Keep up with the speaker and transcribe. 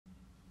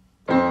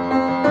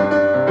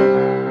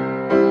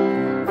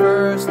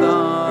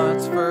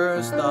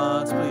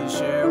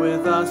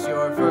with us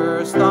your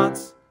first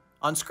thoughts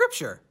on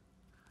Scripture.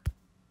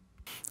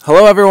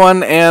 Hello,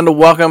 everyone, and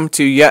welcome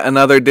to yet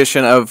another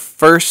edition of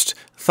First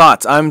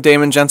Thoughts. I'm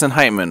Damon Jensen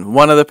Heitman,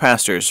 one of the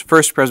pastors,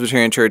 First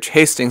Presbyterian Church,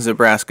 Hastings,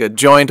 Nebraska,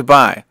 joined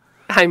by...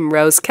 I'm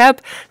Rose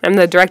Kep. I'm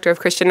the Director of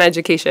Christian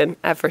Education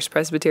at First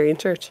Presbyterian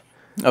Church.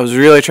 I was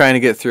really trying to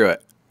get through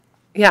it.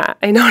 Yeah,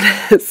 I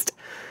noticed.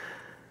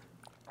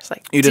 It's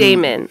like,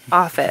 Damon,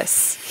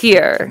 office,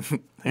 here,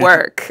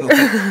 work.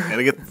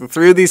 Gotta get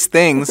through these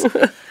things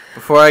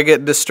before I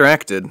get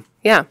distracted.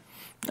 Yeah.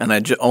 And I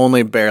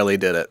only barely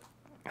did it.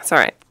 That's all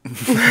right.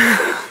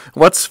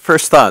 What's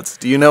First Thoughts?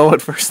 Do you know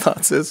what First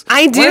Thoughts is?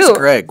 I do. Where's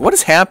Greg? What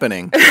is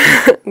happening?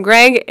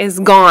 Greg is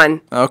gone.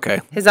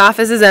 Okay. His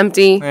office is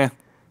empty.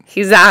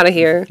 He's out of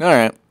here. All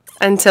right.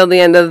 Until the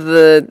end of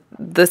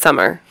the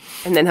summer,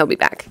 and then he'll be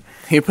back.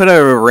 He put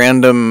a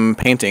random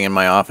painting in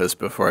my office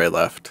before I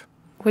left.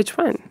 Which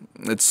one?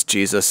 It's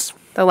Jesus.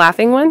 The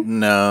laughing one?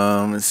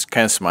 No, it's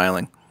kind of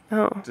smiling.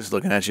 Oh. Just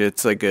looking at you.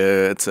 It's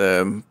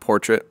a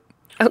portrait.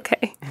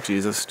 Okay.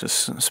 Jesus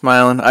just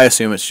smiling. I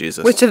assume it's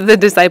Jesus. Which of the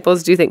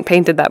disciples do you think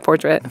painted that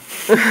portrait?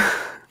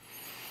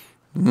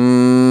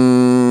 The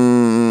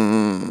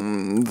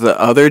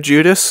other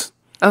Judas?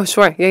 Oh,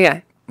 sure.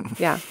 Yeah.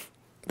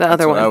 The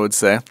other one. I would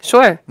say.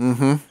 Sure.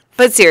 Mm-hmm.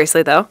 But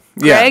seriously, though,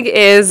 Greg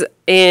is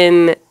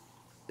in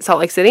Salt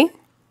Lake City,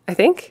 I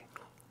think.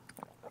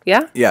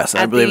 Yeah? Yes,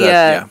 I believe that,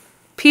 yeah.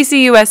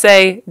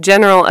 PCUSA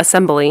General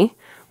Assembly,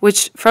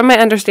 which, from my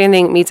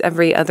understanding, meets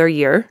every other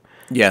year.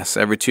 Yes,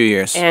 every 2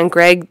 years. And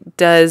Greg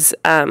does,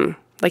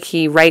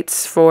 he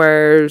writes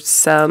for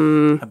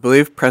some... I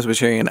believe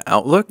Presbyterian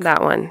Outlook?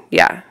 That one,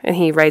 yeah. And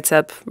he writes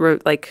up,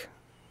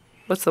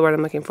 what's the word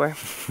I'm looking for?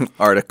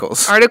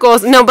 Articles.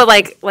 No, but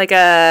like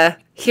a...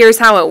 Here's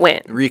how it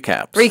went.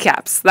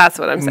 Recaps. That's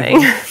what I'm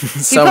saying.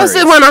 He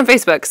posted one on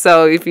Facebook,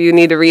 so if you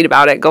need to read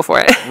about it, go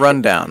for it.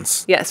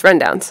 Rundowns. Yes,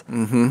 rundowns.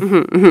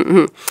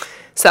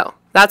 So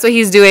that's what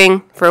he's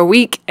doing for a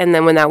week, and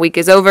then when that week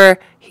is over,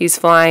 he's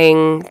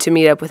flying to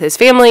meet up with his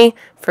family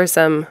for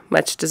some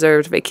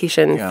much-deserved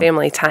vacation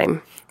family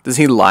time. Does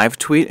he live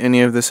tweet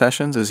any of the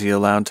sessions? Is he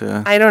allowed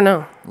to? I don't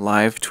know.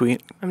 Live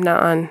tweet? I'm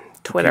not on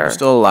Twitter. People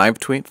still live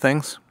tweet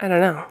things? I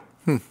don't know.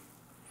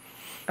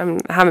 I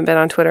haven't been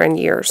on Twitter in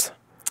years.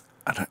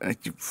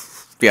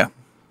 Yeah.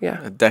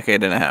 Yeah. A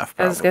decade and a half,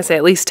 probably. I was going to say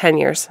at least 10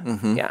 years.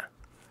 Mm-hmm. Yeah.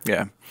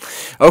 Yeah.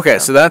 Okay,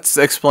 so that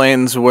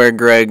explains where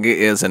Greg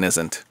is and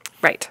isn't.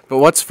 Right. But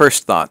what's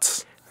First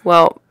Thoughts?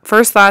 Well,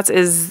 First Thoughts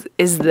is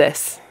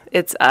this.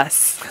 It's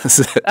us.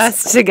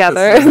 Us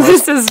together.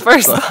 This is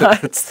First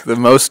Thoughts. It's the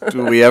most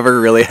we ever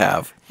really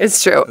have.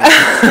 It's true.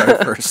 Our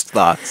First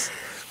Thoughts.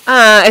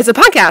 It's a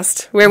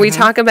podcast where we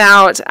talk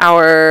about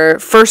our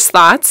first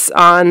thoughts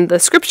on the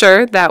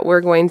scripture that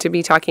we're going to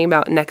be talking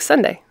about next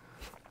Sunday.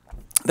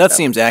 That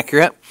seems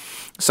accurate.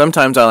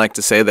 Sometimes I like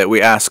to say that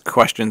we ask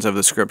questions of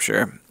the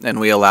Scripture, and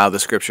we allow the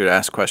Scripture to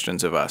ask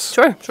questions of us.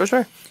 Sure.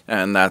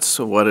 And that's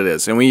what it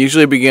is. And we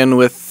usually begin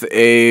with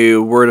a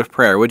word of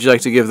prayer. Would you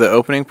like to give the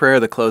opening prayer or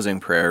the closing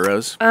prayer,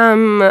 Rose?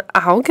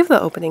 I'll give the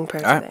opening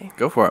prayer today. All right,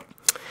 go for it.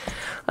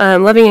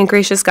 Loving and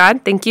gracious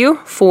God, thank you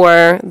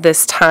for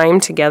this time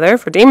together,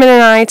 for Damon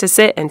and I to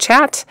sit and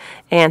chat,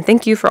 and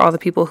thank you for all the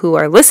people who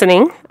are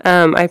listening.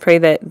 I pray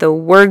that the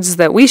words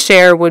that we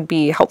share would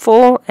be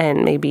helpful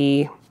and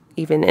maybe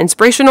even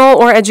inspirational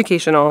or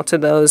educational to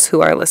those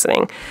who are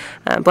listening.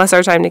 Bless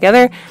our time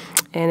together,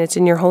 and it's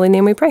in your holy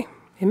name we pray.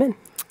 Amen.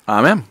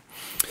 Amen.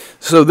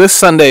 So this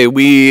Sunday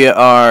we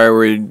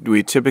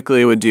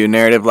typically would do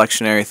narrative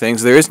lectionary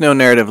things. There is no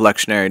narrative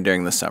lectionary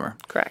during the summer.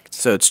 Correct.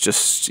 So it's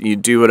just you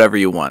do whatever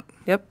you want.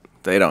 Yep.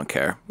 They don't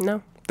care.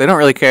 No. They don't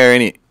really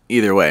care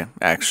either way,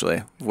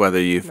 actually, whether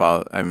you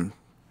follow.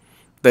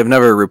 They've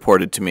never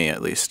reported to me,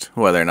 at least,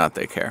 whether or not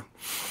they care.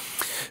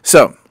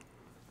 So,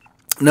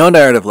 no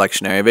narrative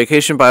lectionary.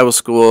 Vacation Bible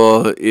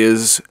School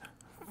is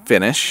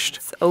finished.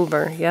 It's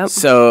over, yep.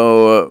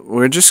 So,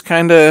 we're just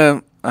kind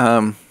of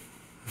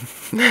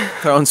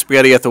throwing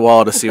spaghetti at the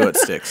wall to see what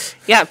sticks.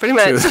 Yeah, pretty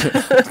much.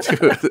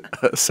 to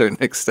a certain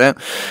extent.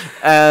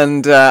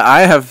 And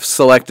I have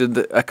selected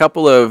a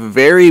couple of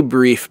very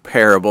brief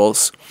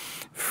parables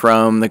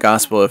from the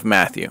Gospel of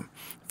Matthew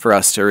for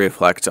us to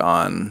reflect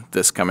on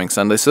this coming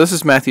Sunday. So this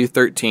is Matthew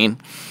 13,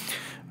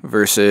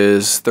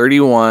 verses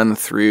 31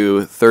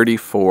 through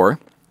 34.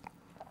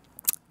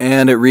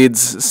 And it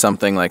reads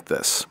something like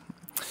this.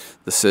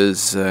 This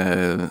is,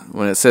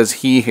 when it says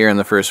he here in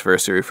the first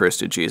verse, it refers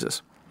to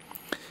Jesus.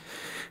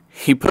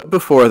 He put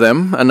before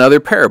them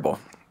another parable.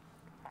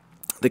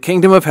 The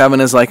kingdom of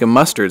heaven is like a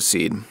mustard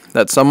seed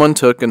that someone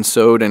took and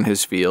sowed in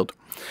his field.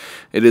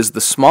 It is the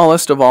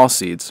smallest of all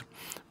seeds,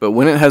 but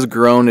when it has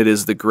grown, it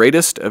is the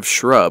greatest of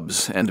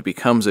shrubs and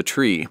becomes a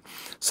tree,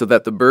 so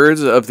that the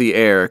birds of the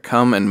air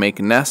come and make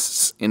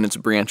nests in its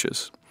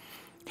branches.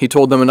 He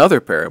told them another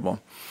parable.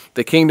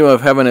 The kingdom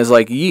of heaven is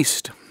like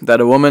yeast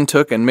that a woman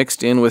took and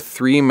mixed in with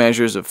 3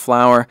 measures of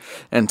flour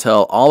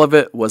until all of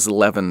it was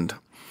leavened.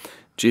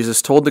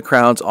 Jesus told the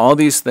crowds all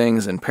these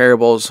things in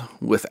parables.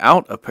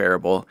 Without a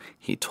parable,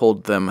 he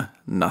told them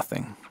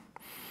nothing.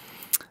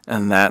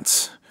 And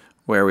that's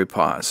where we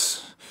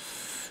pause.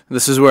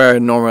 This is where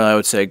normally I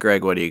would say,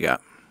 Greg, what do you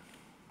got?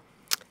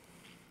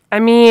 I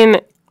mean,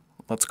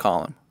 Let's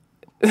call him.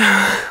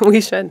 we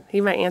should.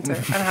 He might answer. I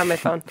don't have my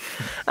phone.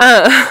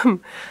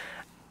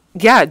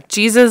 Yeah,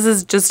 Jesus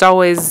is just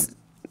always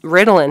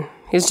riddling.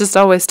 He's just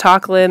always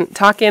talking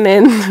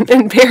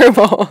in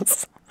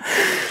parables.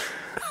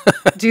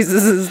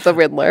 Jesus is the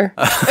Riddler.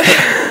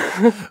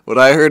 What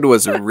I heard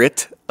was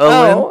Ritalin.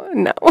 Oh,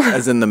 no.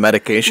 As in the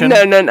medication? No.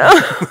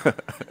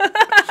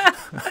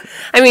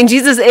 I mean,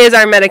 Jesus is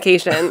our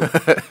medication.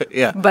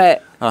 Yeah.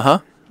 But, Uh-huh.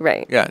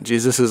 right. Yeah,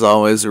 Jesus is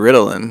always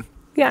Ritalin.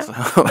 Yeah.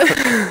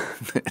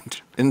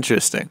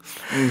 Interesting.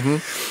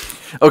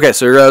 Mm-hmm. Okay,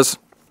 so Rose,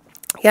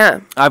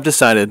 Yeah. I've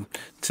decided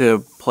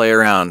to play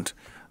around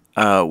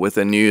with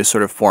a new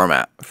sort of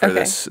format for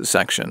this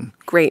section.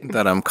 Great.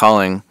 That I'm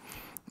calling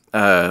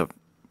 4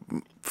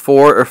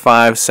 or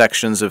 5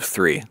 sections of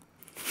 3.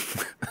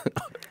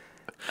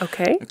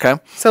 Okay. Okay?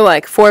 So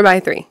like 4 by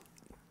 3.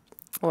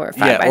 Or 5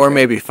 by 3. Yeah, or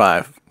maybe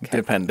 5,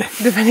 depending.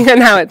 Depending on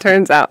how it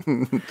turns out.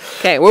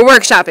 Okay, we're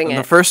workshopping The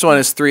it. first one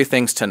is 3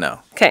 things to know.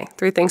 Okay,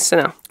 3 things to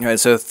know. All right,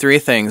 so 3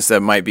 things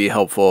that might be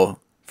helpful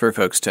for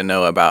folks to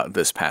know about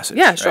this passage.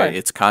 Yeah, sure. Right?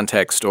 It's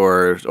context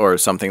or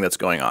something that's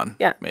going on.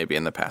 Yeah. Maybe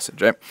in the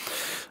passage, right?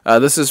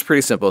 This is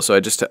pretty simple. So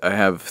I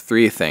have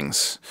 3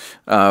 things.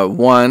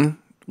 One,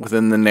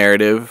 within the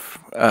narrative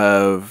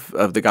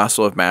of the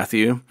Gospel of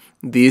Matthew,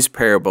 these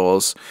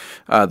parables,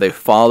 they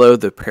follow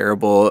the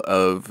parable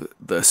of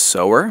the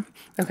sower.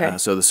 Okay.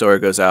 So the sower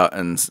goes out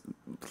and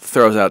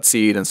throws out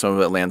seed, and some of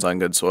it lands on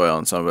good soil,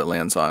 and some of it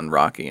lands on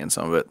rocky, and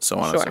some of it so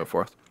on and so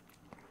forth.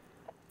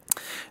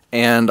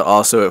 And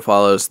also it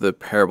follows the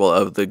parable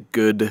of the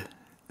good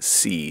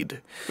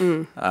seed,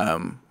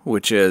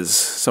 which is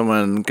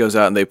someone goes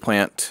out and they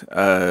plant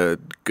a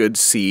good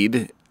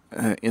seed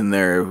in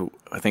their,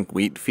 I think,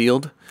 wheat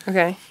field.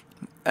 Okay.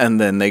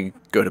 And then they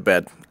go to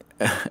bed.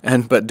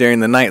 But during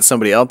the night,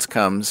 somebody else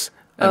comes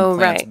and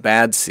plants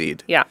bad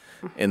seed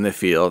in the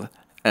field.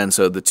 And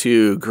so the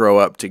two grow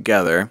up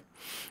together.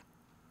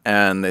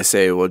 And they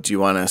say, well, do you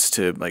want us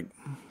to like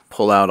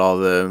pull out all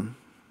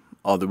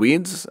the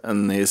weeds?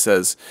 And he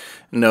says,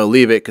 no,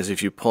 leave it, because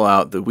if you pull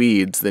out the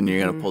weeds, then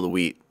you're going to pull the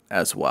wheat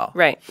as well.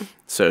 Right.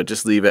 So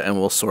just leave it and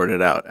we'll sort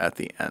it out at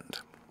the end.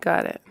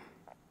 Got it.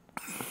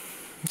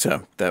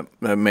 So that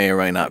may or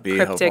may not be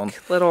Cryptic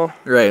helpful. little.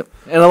 Right.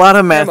 And a lot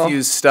of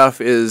Matthew's stuff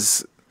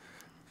is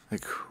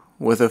like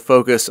with a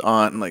focus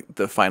on like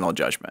the final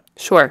judgment.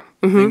 Sure.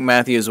 I think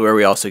Matthew is where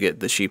we also get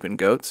the sheep and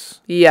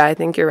goats Yeah, I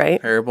think you're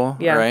right. parable.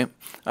 Yeah. Right.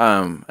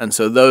 And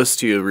so those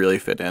two really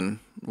fit in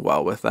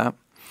well with that.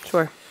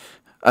 Sure.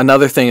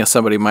 Another thing that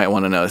somebody might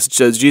want to know is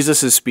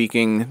Jesus is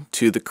speaking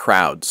to the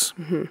crowds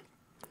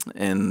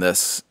in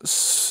this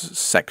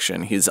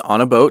section. He's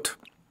on a boat,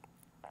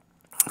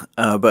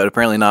 but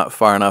apparently not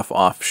far enough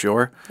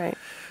offshore. Right.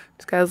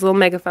 He's got his little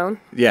megaphone.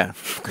 Yeah.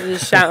 He's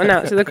just shouting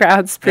out to the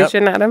crowds,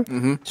 preaching at him.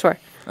 Mm-hmm. Sure.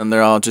 And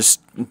they're all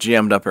just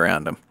jammed up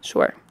around him,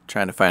 Sure.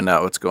 trying to find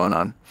out what's going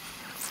on.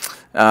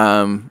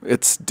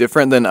 It's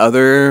different than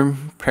other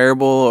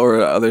parable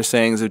or other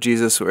sayings of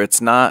Jesus where it's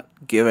not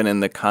given in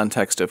the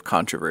context of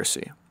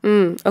controversy.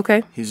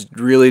 Okay. He's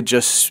really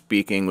just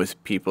speaking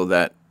with people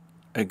that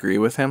agree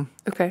with him.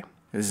 Okay.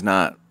 He's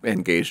not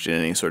engaged in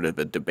any sort of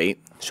a debate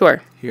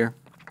Sure. here.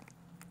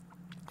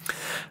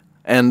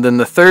 And then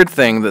the third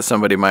thing that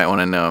somebody might want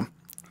to know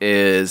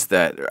is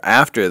that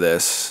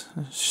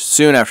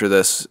soon after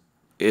this,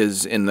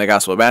 is in the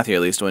Gospel of Matthew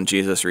at least, when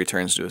Jesus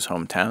returns to his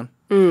hometown.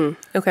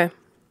 Okay.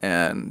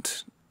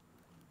 And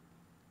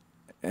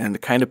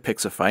kind of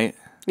picks a fight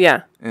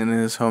Yeah. in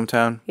his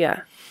hometown.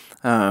 Yeah.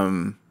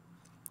 And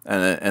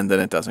then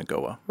it doesn't go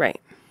well. Right.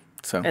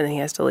 So And then he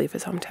has to leave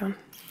his hometown.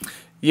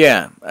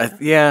 yeah.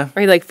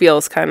 Or he like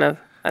feels kind of,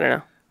 I don't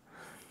know.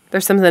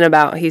 There's something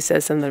about, he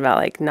says something about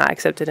like not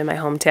accepted in my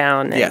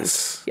hometown. And,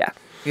 Yes. Yeah.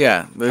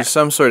 Yeah. There's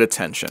some sort of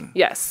tension.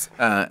 Yes.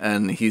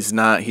 And he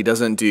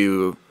doesn't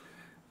do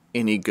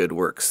any good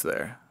works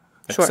there.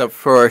 Sure. Except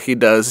for he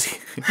does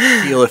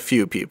heal a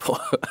few people.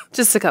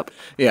 Just a couple.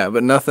 Yeah,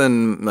 but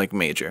nothing like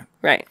major.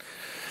 Right.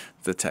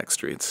 The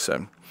text reads.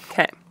 So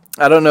Okay.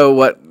 I don't know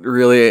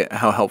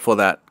how helpful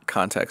that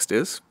context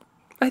is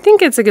I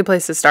think it's a good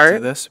place to to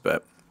start. this,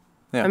 but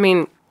yeah. I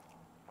mean,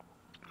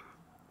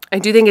 I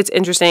do think it's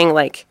interesting,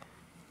 like,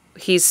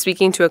 he's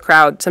speaking to a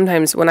crowd.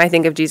 Sometimes when I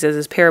think of Jesus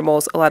as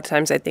parables, a lot of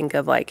times I think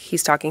of, like,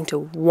 he's talking to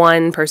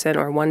one person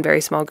or one very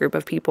small group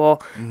of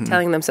people,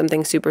 telling them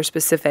something super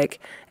specific.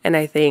 And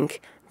I think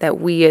that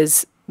we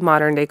as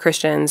modern-day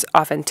Christians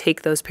often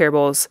take those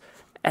parables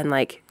and,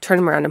 like, turn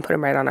them around and put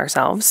them right on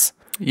ourselves.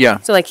 Yeah.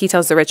 So, like, he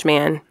tells the rich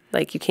man,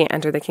 like, you can't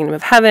enter the kingdom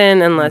of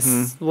heaven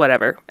unless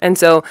whatever. And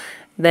so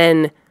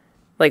then,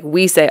 like,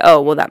 we say,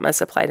 oh, well, that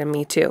must apply to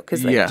me too.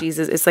 Because, like,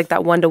 Jesus, it's like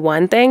that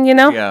one-to-one thing, you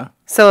know? Yeah.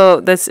 So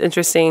that's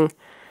interesting.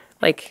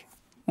 Like,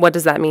 what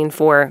does that mean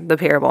for the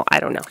parable? I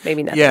don't know.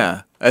 Maybe nothing.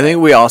 Yeah. I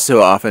think we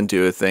also often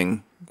do a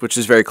thing, which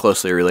is very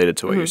closely related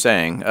to what you're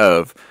saying,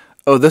 of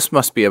oh, this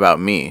must be about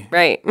me.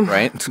 Right.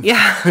 Right?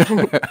 Yeah.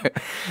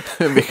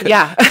 because,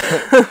 Yeah.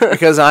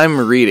 because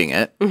I'm reading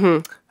it.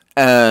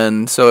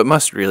 And so it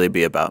must really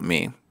be about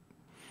me.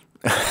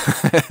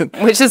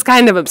 Which is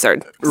kind of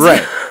absurd.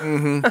 Right.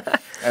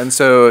 And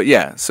so,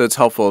 yeah, so it's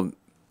helpful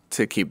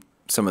to keep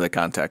some of the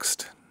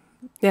context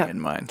Yeah. in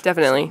mind.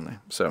 Definitely. Certainly.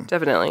 So,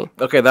 Definitely.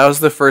 okay, that was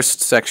the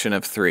first section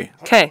of 3,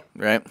 Okay.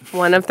 right?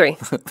 1 of 3.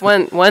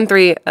 One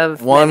 3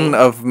 of One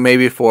many. of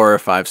maybe 4 or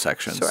 5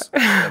 sections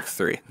of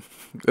 3.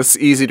 It's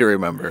easy to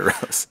remember,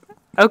 Rose.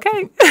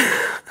 Okay.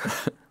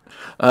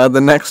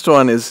 The next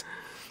one is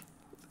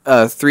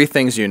 3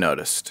 things you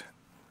noticed.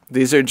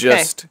 These are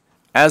just,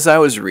 as I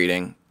was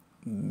reading,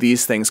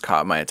 these things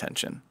caught my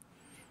attention,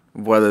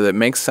 whether that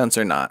makes sense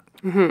or not.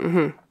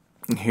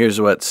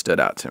 Here's what stood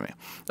out to me.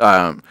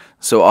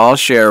 So I'll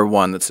share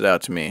one that stood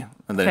out to me,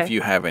 and then if Okay.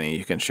 you have any,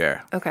 you can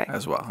share Okay.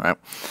 as well. Right.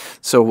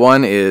 So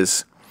one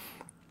is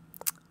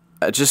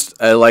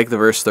I like the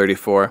verse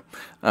 34.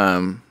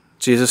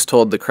 Jesus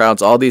told the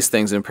crowds all these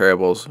things in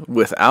parables.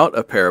 Without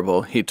a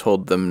parable, he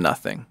told them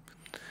nothing.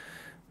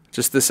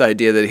 Just this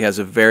idea that he has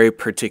a very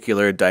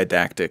particular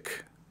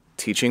didactic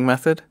teaching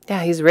method.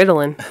 Yeah, he's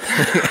riddling.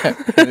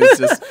 And it's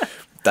just,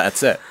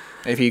 that's it.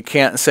 If you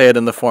can't say it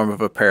in the form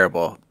of a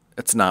parable,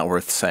 it's not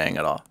worth saying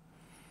at all,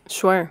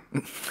 Sure.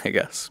 I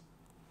guess.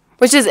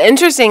 Which is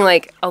interesting.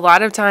 Like, a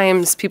lot of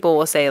times people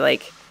will say,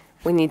 like,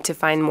 we need to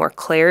find more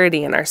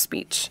clarity in our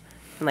speech.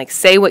 And, like,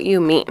 say what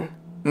you mean.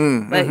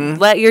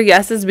 Let your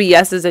yeses be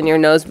yeses and your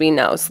noes be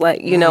noes.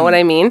 You know what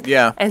I mean?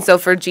 Yeah. And so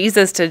for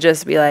Jesus to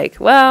just be like,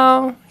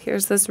 well,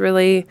 here's this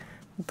really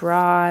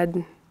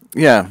broad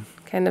Yeah.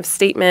 kind of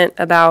statement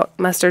about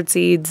mustard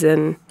seeds,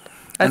 and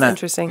that's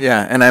interesting.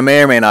 Yeah, and I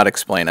may or may not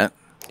explain it,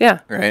 Yeah.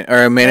 right? Or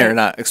I may or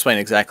not explain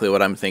exactly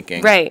what I'm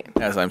thinking Right.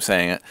 as I'm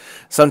saying it.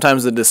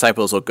 Sometimes the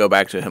disciples will go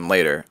back to him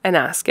later. And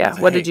ask,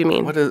 what did you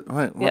mean?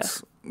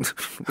 What's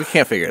we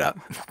can't figure it out.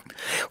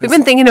 We've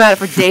been thinking about it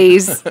for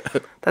days.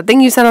 That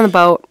thing you said on the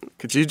boat.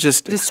 Could you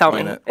just tell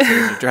explain me. it?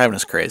 You're driving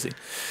us crazy.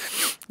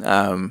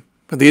 But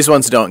these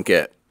ones don't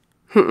get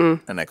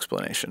an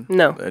explanation.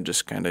 No. They're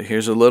just kind of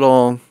here's a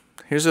little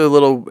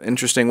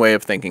interesting way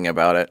of thinking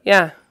about it.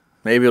 Yeah.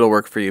 Maybe it'll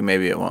work for you.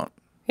 Maybe it won't.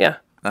 Yeah.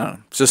 I don't know.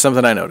 It's just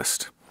something I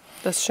noticed.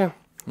 That's true.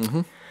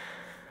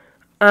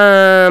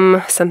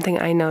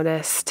 Something I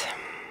noticed.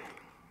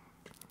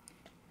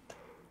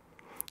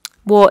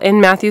 Well, in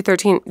Matthew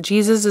 13,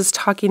 Jesus is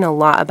talking a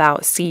lot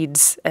about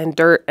seeds and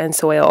dirt and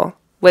soil,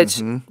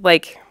 which,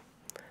 like,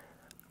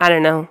 I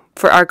don't know.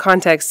 For our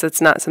context, that's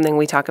not something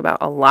we talk about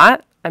a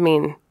lot. I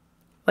mean,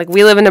 like,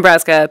 we live in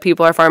Nebraska.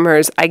 People are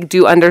farmers. I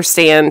do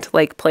understand,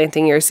 like,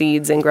 planting your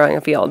seeds and growing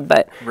a field.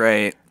 But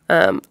Right.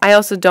 I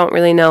also don't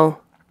really know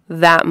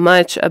that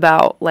much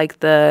about, like,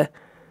 the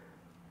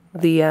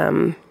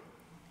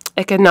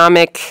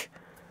economic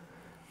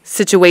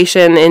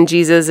situation in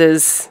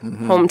Jesus's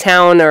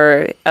hometown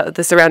or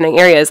the surrounding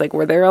areas. Like,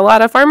 were there a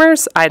lot of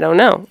farmers? I don't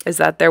know. Is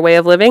that their way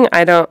of living?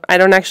 I don't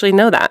actually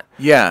know that.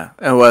 Yeah.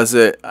 And was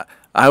it?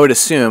 I would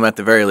assume, at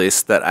the very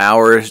least, that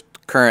our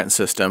current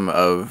system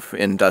of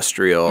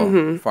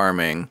industrial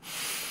farming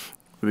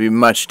would be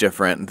much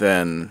different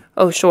than.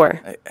 Oh, sure.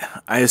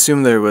 I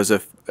assume there was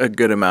a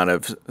good amount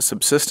of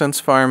subsistence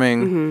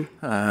farming,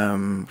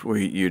 where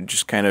you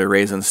just kind of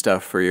raising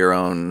stuff for your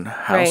own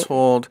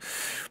household.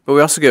 But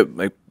we also get,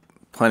 like,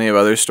 plenty of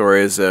other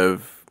stories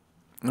of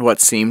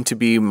what seem to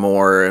be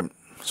more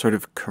sort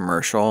of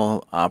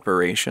commercial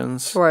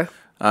operations. Sure.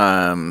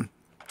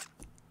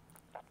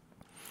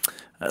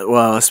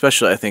 Well,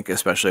 especially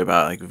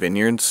about, like,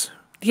 vineyards.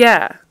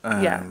 Yeah.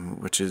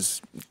 Which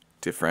is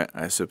different,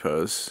 I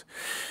suppose.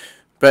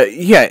 But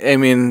yeah, I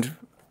mean,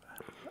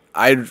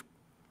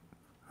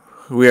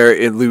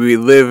 we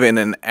live in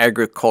an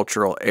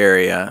agricultural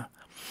area.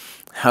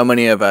 How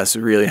many of us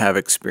really have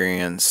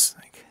experience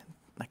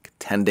like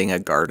tending a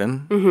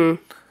garden?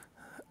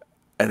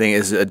 I think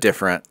is a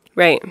different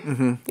Right.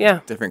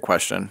 Yeah. different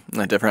question,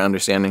 a different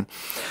understanding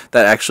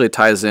that actually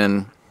ties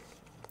in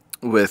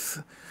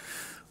with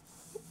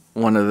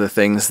one of the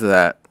things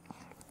that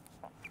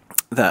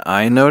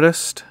I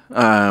noticed.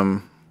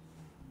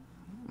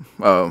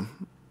 Oh,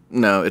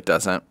 no, it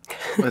doesn't.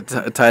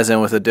 It ties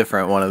in with a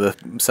different one of the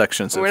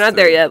sections. We're not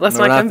there yet. Let's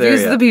not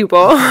confuse the people.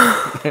 All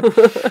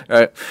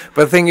right.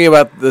 But thinking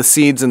about the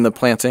seeds and the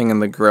planting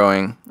and the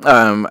growing,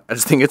 I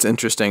just think it's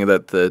interesting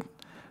that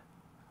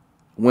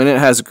when it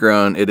has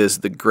grown, it is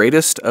the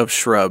greatest of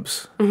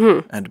shrubs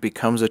and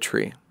becomes a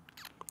tree.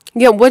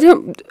 Yeah, what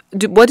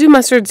do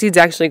mustard seeds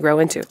actually grow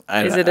into?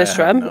 Is it a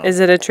shrub? Is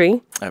it a tree?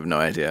 I have no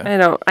idea. I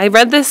don't. I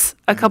read this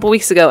a couple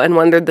weeks ago and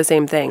wondered the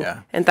same thing.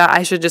 Yeah. And thought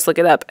I should just look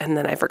it up, and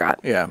then I forgot.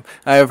 Yeah.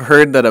 I have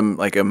heard that a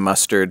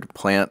mustard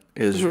plant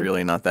is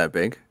really not that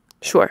big.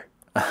 Sure.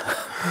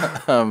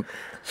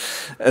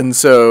 And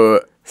so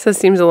it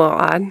seems a little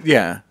odd.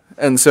 yeah.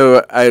 And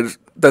so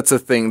that's a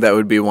thing that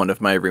would be one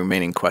of my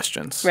remaining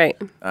questions. Right.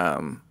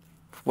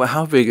 Well,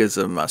 how big is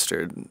a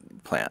mustard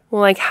plant?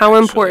 Well, like, how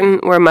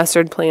important were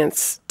mustard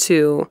plants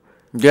to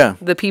Yeah.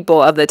 the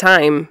people of the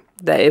time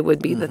that it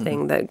would be the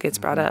thing that gets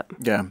brought up?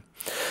 Yeah.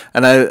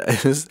 And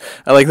I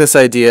like this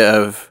idea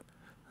of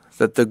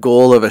that the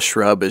goal of a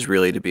shrub is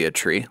really to be a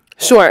tree.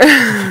 Sure.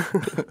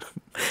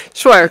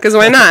 Sure, because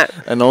why not?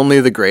 And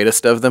only the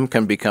greatest of them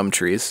can become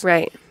trees.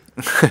 Right.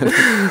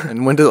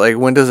 And when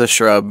does a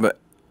shrub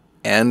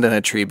end and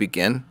a tree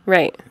begin?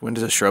 Right. When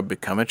does a shrub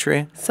become a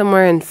tree?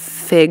 Somewhere in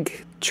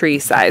fig tree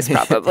size,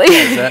 probably.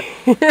 Is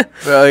that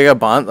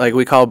well, like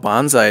we call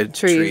bonsai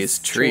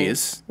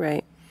trees.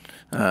 Right.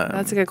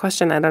 That's a good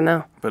question. I don't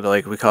know. But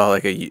like we call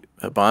like a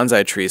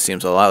bonsai tree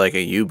seems a lot like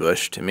a yew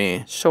bush to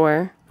me.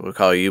 Sure. But we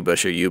call a yew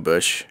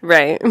bush.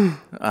 Right.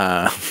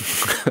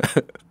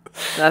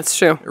 That's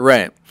true.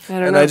 Right. I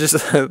don't know. I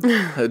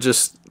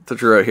just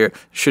threw out here.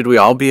 Should we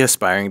all be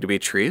aspiring to be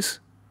trees?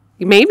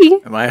 Maybe.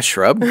 Am I a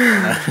shrub?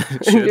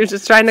 You're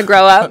just trying to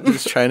grow up. I'm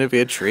just trying to be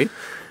a tree?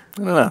 I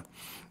don't know.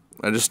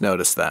 I just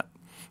noticed that.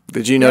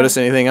 Did you notice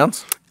anything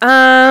else?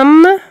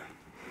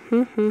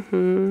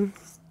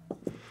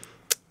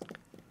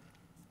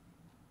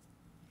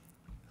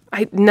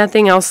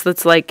 Nothing else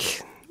that's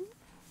like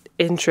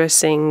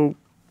interesting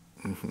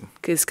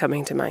is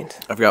coming to mind.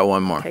 I've got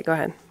one more. Okay, go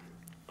ahead.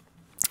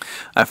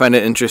 I find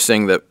it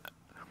interesting that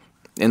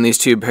in these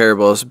two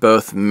parables,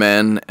 both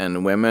men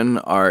and women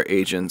are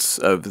agents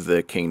of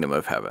the kingdom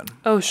of heaven.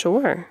 Oh,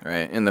 sure.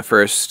 Right? In the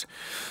first,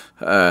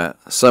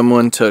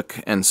 someone took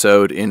and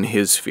sowed in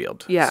his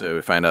field. Yeah. So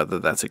we find out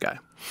that that's a guy.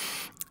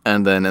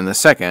 And then in the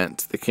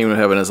second, the kingdom of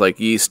heaven is like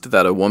yeast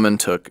that a woman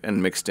took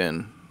and mixed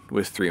in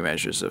with 3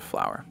 measures of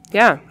flour.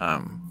 Yeah.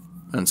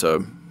 And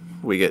so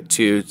we get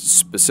 2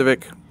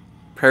 specific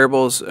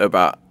parables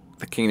about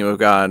the kingdom of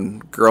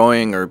God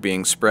growing or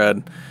being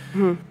spread.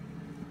 Mm-hmm.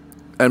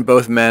 And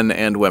both men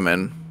and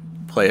women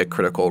play a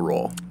critical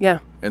role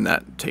in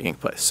that taking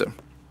place. So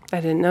I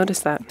didn't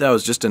notice that. That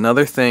was just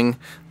another thing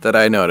that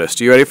I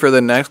noticed. You ready for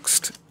the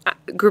next?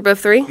 Group of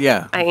 3?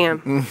 Yeah. I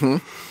am. Mm-hmm.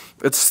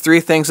 It's 3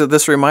 things that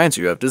this reminds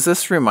you of. Does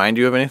this remind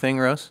you of anything,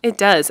 Rose? It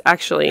does,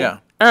 actually. Yeah.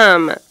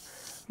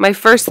 My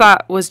first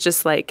thought was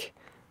just like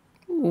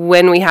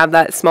when we have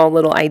that small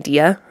little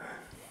idea,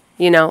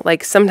 you know,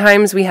 like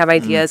sometimes we have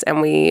ideas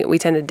and we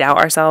tend to doubt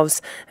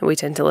ourselves and we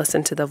tend to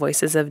listen to the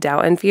voices of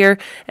doubt and fear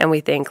and we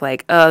think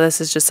like, oh,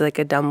 this is just like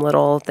a dumb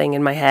little thing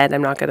in my head.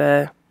 I'm not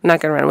gonna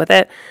run with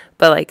it.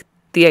 But like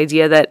the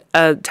idea that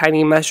a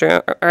tiny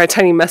mushroom or a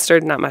tiny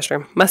mustard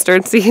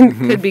seed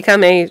could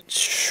become a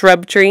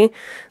shrub tree.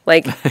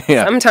 Like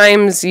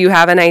sometimes you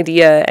have an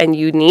idea and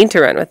you need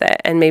to run with it.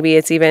 And maybe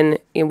it's even,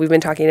 you know, we've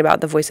been talking about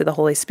the voice of the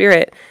Holy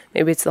Spirit.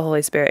 Maybe it's the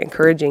Holy Spirit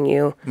encouraging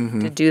you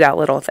to do that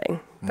little thing.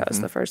 That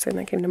was the first thing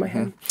that came to my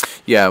head.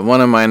 Yeah,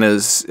 one of mine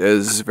is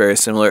very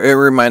similar. It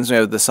reminds me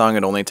of the song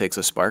 "It Only Takes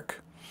a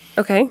Spark."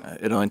 Okay.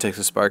 It only takes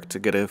a spark to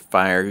get a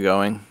fire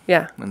going.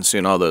 Yeah. And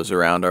soon all those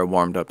around are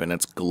warmed up and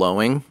it's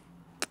glowing.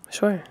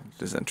 Sure.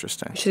 Which is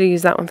interesting. We should have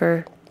used that one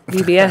for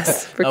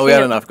VBS. For we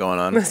had enough going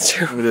on. That's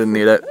true. We didn't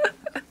need it.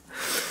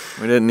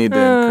 We didn't need to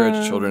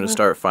encourage children to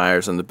start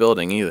fires in the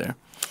building either.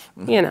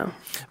 You know.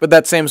 But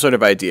that same sort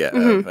of idea.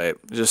 Right?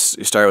 Just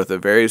you start with a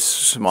very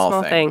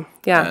small thing.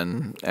 Yeah.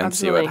 And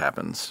see what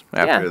happens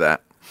after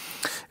that.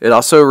 It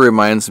also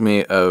reminds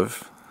me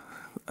of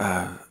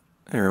the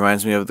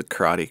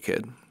Karate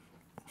Kid.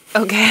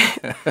 Okay.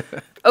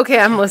 Okay,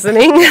 I'm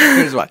listening.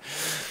 Here's why.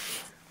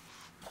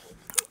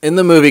 In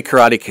the movie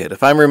Karate Kid,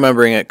 if I'm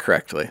remembering it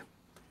correctly,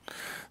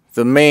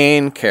 the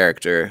main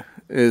character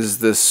is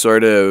this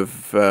sort of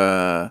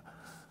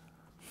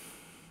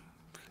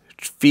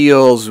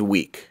feels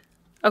weak.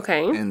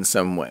 Okay. In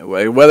some way.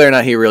 Whether or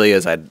not he really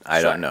is, I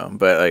don't know.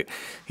 But like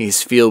he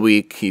feels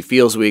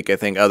weak. I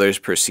think others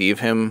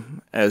perceive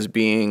him as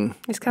being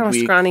he's kind of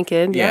weak. a scrawny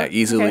kid. Yeah,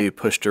 easily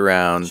pushed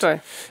around.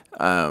 Sure.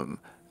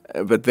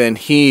 But then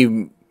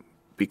he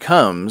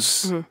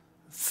becomes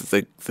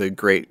the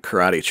great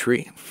karate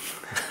tree.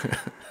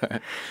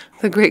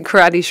 The great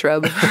karate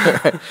shrub.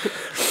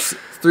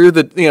 through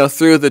the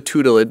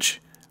tutelage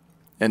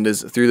of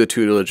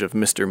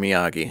Mr.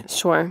 Miyagi.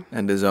 Sure.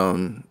 And his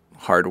own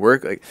hard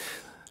work.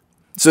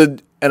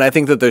 And I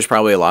think that there's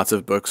probably lots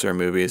of books or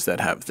movies that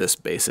have this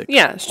basic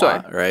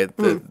plot, right?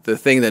 The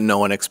thing that no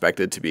one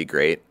expected to be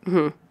great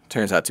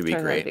turns out to be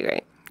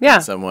great. Yeah.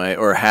 In some way,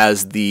 or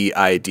has the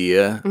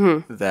idea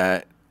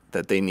that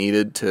they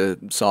needed to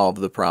solve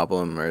the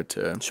problem or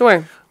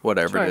to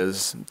whatever it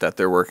is that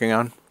they're working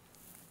on.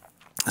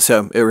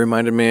 So it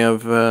reminded me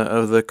of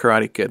the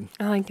Karate Kid.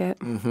 I like it.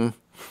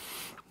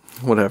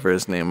 Whatever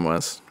his name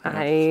was.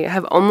 I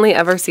have only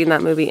ever seen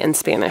that movie in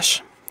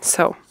Spanish.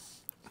 So.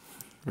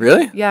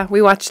 Really? Yeah,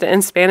 we watched it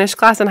in Spanish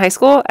class in high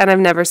school, and I've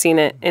never seen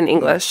it in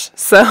English.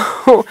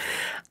 So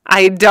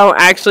I don't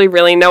actually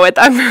really know what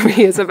that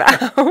movie is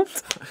about.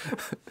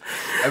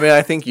 I mean,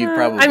 I think you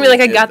probably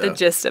I got the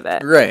gist of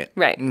it. Right.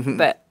 Right.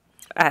 But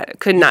I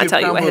could not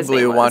tell you what his name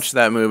was. You probably watch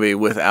that movie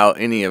without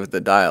any of the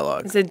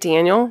dialogue. Is it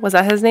Daniel? Was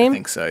that his name? I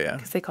think so, yeah.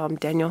 Because they call him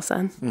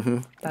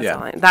Danielson. That's yeah.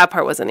 all that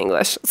part was in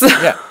English. So.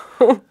 Yeah.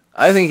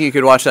 I think you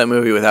could watch that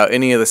movie without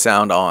any of the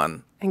sound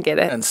on. And get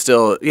it. And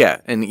still,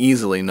 and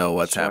easily know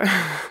what's happening.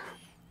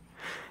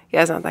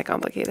 Yeah, it's not that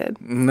complicated.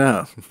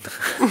 No.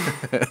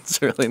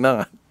 It's really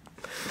not.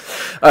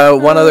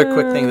 One other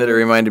quick thing that it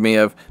reminded me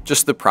of,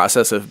 just the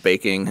process of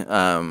baking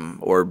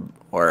or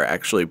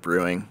actually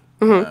brewing.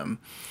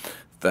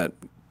 That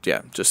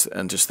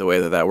just the way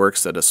that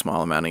works, that a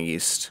small amount of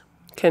yeast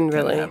Can can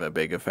really. have a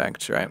big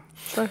effect, right?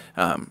 Sure.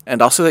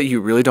 And also that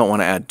you really don't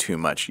want to add too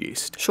much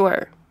yeast.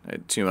 Sure.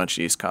 Too much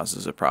yeast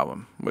causes a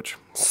problem, which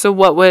So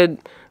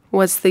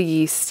what's the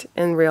yeast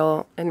in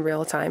real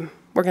time?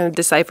 We're going to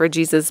decipher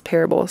Jesus'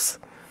 parables.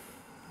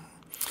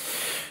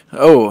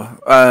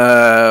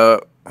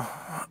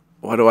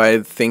 what do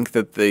I think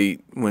that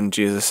when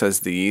Jesus says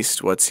the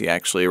yeast, what's he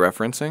actually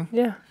referencing?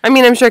 Yeah. I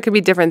mean, I'm sure it could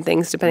be different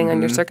things depending on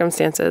your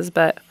circumstances,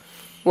 but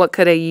what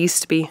could a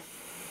yeast be?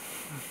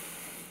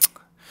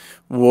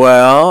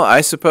 Well,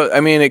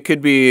 it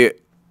could be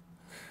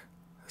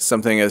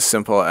something as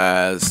simple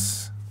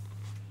as,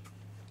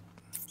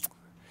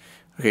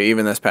 okay,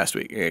 even this past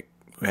week,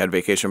 we had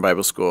Vacation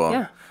Bible School.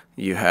 Yeah.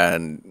 You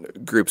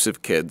had groups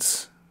of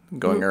kids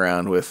going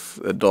around with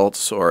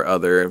adults or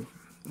other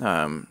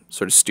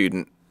sort of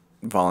student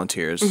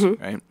volunteers,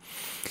 right?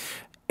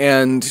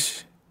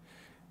 And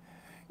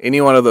any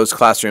one of those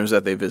classrooms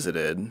that they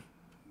visited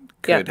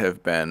could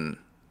have been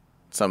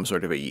some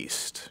sort of a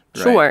yeast,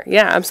 right? Sure.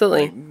 Yeah,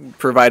 absolutely.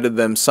 Provided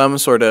them some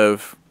sort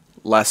of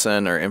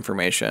lesson or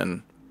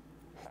information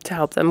To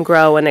help them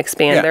grow and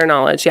expand their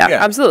knowledge. Yeah,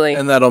 absolutely.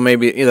 And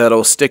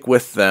that'll stick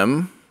with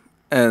them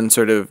and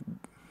sort of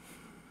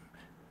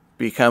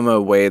become a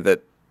way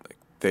that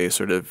they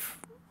sort of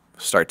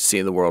start to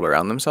see the world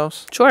around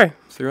themselves Sure.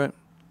 through it.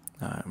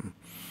 Yeah,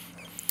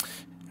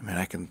 I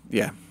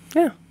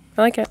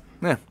like it.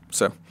 Yeah.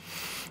 So,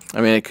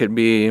 it could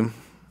be a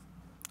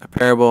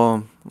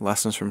parable,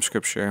 lessons from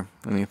Scripture,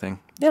 anything.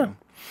 Yeah.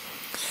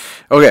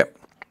 Okay.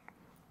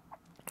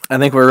 I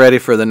think we're ready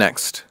for the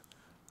next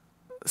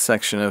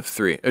section of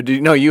 3.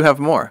 You have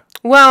more.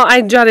 Well,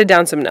 I jotted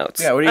down some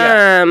notes. Yeah, what do you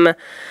got?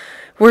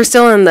 We're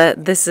still in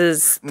this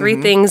is 3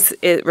 things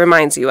it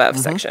reminds you of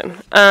section.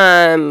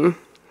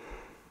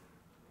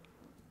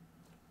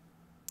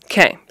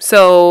 Okay,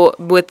 so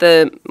with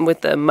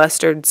the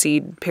mustard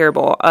seed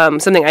parable,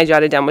 something I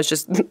jotted down was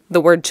just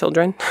the word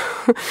children.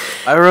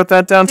 I wrote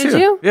that down too. Did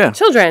you? Yeah.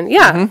 Children,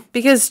 yeah.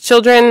 Because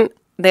children,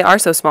 they are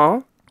so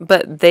small,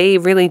 but they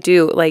really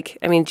do,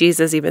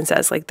 Jesus even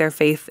says, their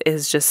faith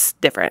is just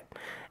different.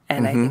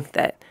 And I think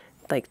that,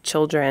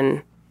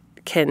 children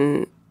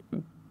can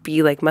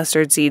be like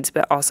mustard seeds,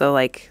 but also,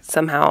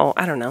 somehow,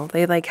 I don't know,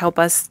 they, help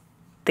us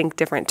think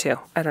different too.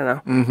 I don't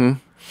know. Mm-hmm.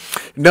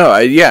 No,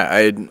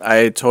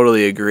 I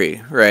totally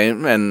agree, right?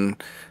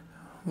 And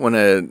when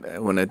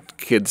a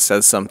kid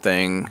says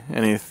something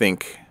and you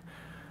think,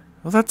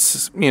 well,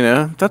 that's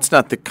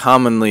not the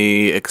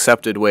commonly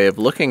accepted way of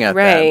looking at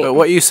that, but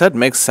what you said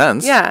makes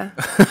sense. Yeah,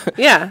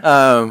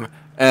 yeah.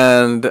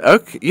 And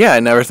okay, yeah, I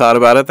never thought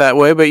about it that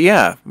way, but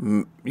yeah,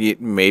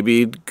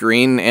 maybe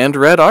green and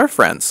red are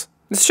friends.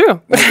 It's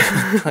true.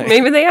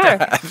 Maybe they are.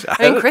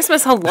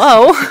 Christmas,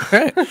 hello.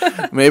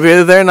 Right.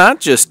 Maybe they're not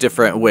just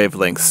different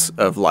wavelengths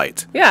of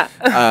light. Yeah.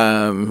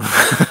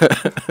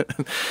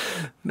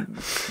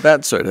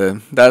 That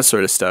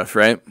sort of stuff,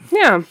 right?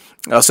 Yeah.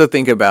 I also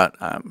think about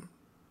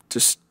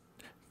just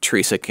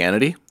Teresa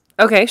Kennedy.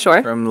 Okay,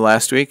 sure. From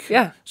last week.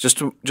 Yeah.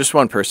 Just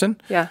one person.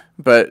 Yeah.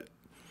 But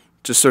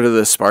just sort of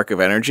the spark of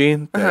energy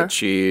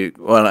that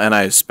and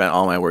I spent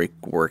all my week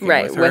working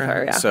with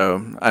her. Yeah.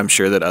 So I'm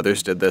sure that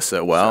others did this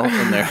in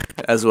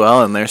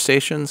their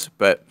stations.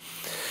 But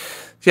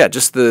yeah,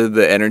 just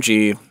the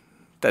energy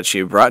that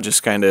she brought,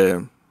 just kind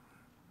of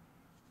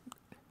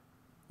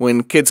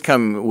when kids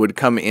would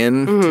come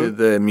in to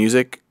the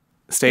music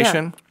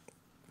station,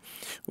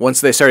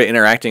 once they started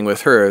interacting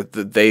with her,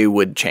 they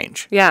would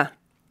change. Yeah.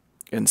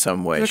 In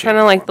some way. They're kind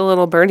of like the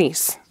little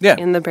birdies. Yeah.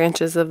 In the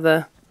branches of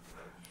the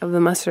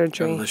mustard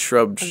tree. Of the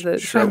shrub tree.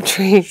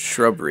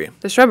 Shrubbery.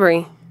 The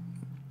shrubbery.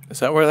 Is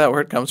that where that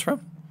word comes from?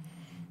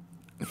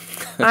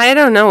 I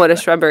don't know what a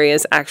shrubbery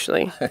is,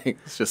 actually.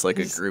 It's just like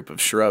a group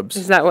of shrubs.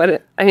 Is that what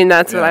it...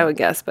 that's what I would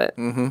guess, but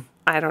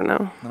I don't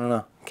know. I don't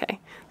know. Okay.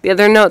 The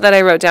other note that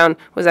I wrote down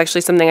was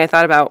actually something I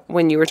thought about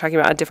when you were talking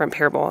about a different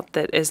parable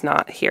that is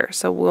not here.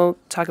 So we'll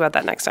talk about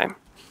that next time.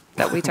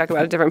 That we talk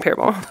about a different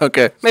parable.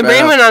 Okay. My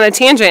brain went on a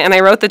tangent, and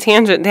I wrote the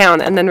tangent down,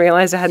 and then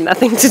realized it had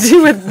nothing to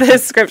do with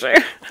this scripture.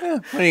 Yeah,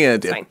 what are you gonna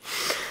do? Fine.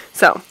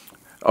 So.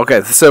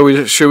 Okay,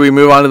 so should we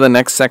move on to the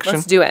next section?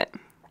 Let's do it.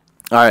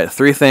 All right,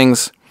 3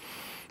 things.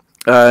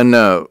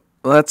 No,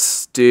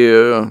 let's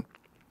do.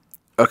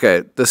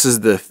 Okay, this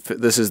is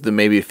the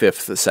maybe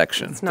 5th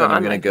section that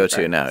I'm gonna go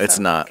to now. It's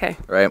not. Okay.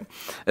 Right.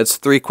 It's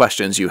 3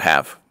 questions you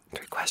have.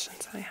 3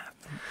 questions I have.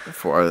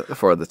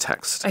 For the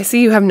text. I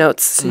see you have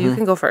notes, so you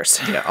can go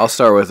first. Yeah, I'll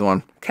start with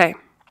one. Okay.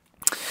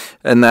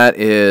 And that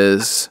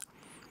is,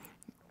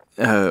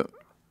 who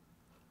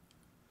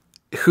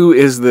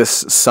is this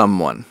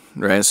someone,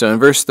 right? So in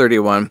verse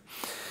 31,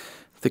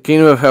 the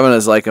kingdom of heaven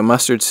is like a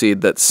mustard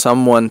seed that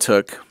someone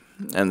took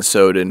and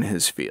sowed in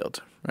his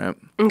field, right?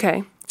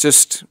 Okay.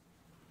 Just,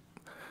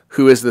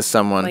 who is this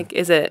someone?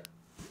 Is the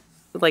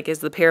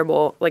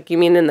parable, you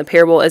mean in the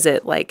parable, is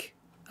it like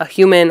a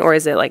human or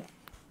is it like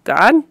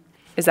God?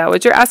 Is that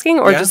what you're asking?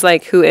 Or just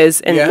like who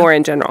is more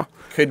in general?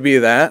 Could be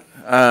that.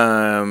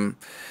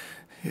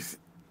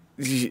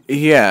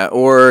 Yeah,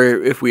 or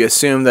if we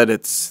assume that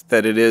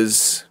it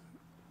is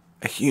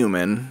a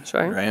human,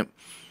 right?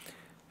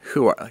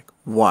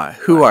 Why?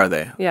 Who are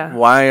they? Yeah.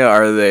 Why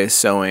are they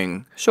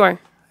sowing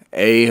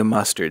a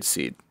mustard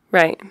seed?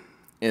 Right.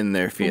 In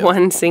their field.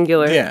 One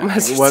singular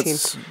mustard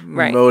What's seed.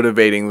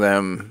 motivating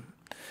them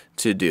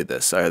to do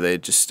this? Are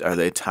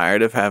they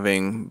tired of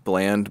having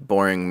bland,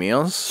 boring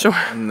meals? Sure.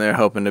 And they're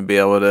hoping to be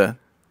able to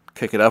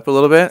kick it up a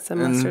little bit Some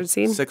mustard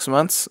seed. 6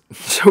 months?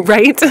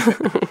 Right.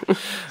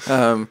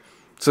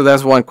 So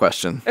that's one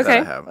question that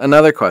I have.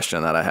 Another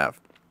question that I have.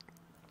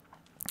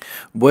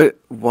 What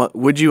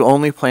would you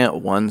only plant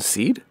one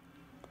seed?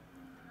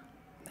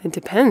 It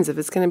depends if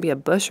it's going to be a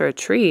bush or a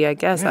tree, I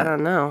guess. I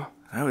don't know.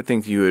 I would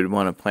think you would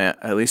want to plant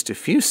at least a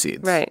few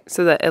seeds. Right,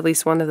 so that at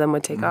least one of them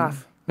would take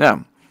off.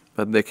 Yeah,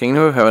 but the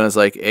kingdom of heaven is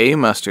like a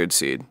mustard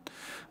seed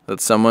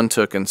that someone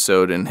took and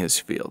sowed in his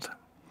field.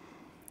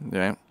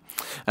 Right?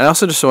 And I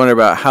also just wonder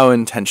about how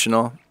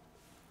intentional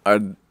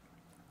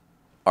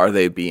are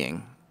they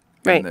being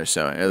when they're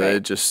sowing? Are they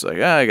just like,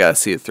 I got to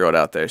see it, throw it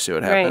out there, see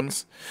what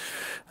happens?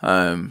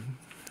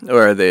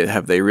 Or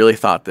have they really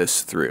thought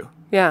this through?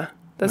 Yeah,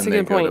 that's a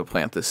good point. When they go to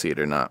plant the seed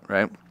or not,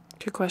 right?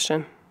 Good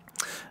question.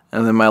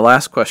 And then my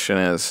last question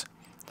is,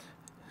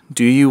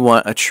 do you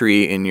want a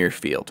tree in your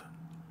field?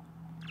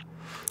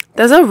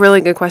 That's a really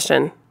good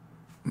question.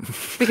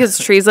 Because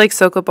trees like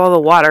soak up all the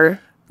water.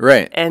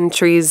 Right. And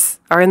trees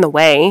are in the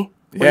way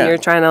when you're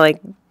trying to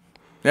like...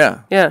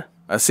 Yeah. Yeah.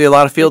 I see a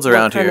lot of fields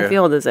around here. What kind of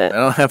field is it? I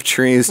don't have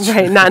trees.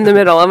 Right, not in the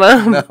middle of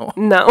a...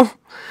 No.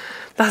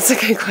 That's a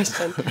good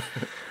question.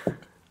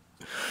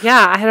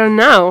 Yeah, I don't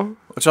know.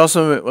 Which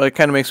also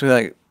kind of makes me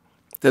like,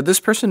 did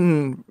this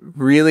person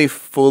really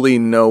fully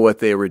know what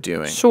they were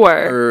doing?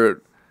 Sure.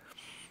 Or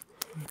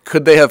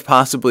could they have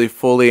possibly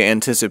fully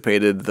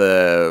anticipated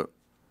the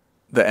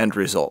end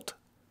result?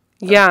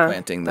 Yeah,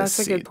 planting this that's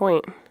a seed, good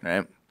point.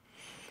 Right.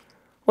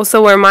 Well,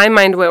 so where my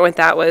mind went with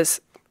that was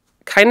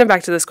kind of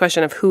back to this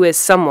question of who is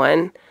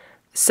someone.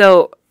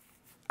 So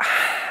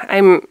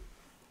I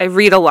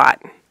read a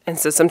lot. And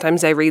so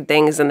sometimes I read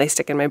things and they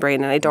stick in my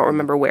brain and I don't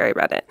remember where I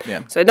read it.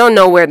 Yeah. So I don't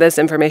know where this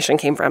information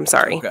came from.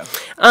 Sorry. Okay.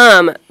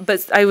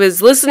 But I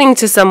was listening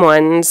to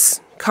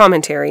someone's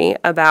commentary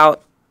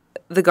about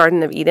the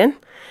Garden of Eden.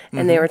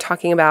 And they were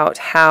talking about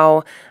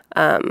how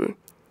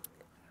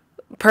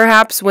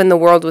perhaps when the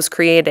world was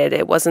created,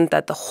 it wasn't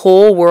that the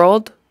whole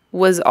world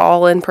was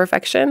all in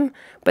perfection,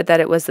 but that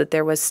it was that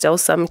there was still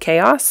some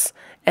chaos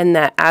and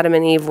that Adam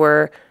and Eve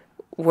were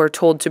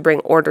told to bring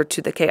order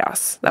to the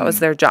chaos. That was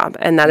their job.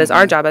 And that is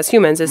our job as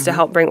humans, is to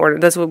help bring order.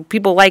 That's what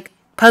people like,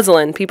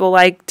 puzzling. People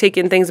like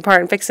taking things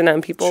apart and fixing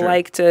them. People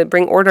like to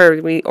bring order.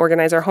 We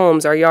organize our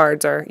homes, our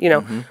yards,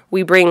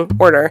 we bring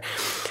order.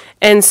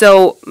 And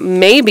so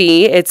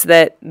maybe it's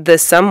that the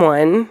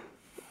someone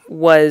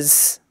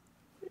was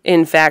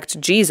in fact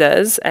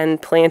Jesus,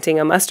 and planting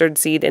a mustard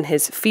seed in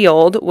his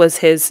field was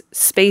his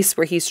space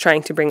where he's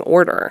trying to bring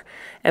order.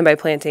 And by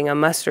planting a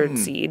mustard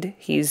seed,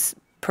 he's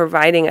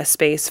providing a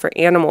space for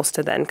animals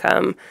to then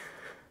come.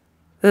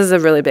 This is a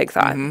really big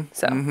thought.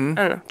 So, I don't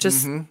know,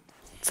 just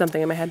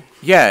something in my head.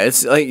 Yeah,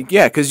 it's like,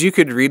 because you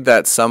could read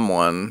that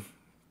someone,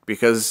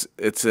 because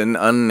it's an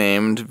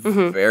unnamed,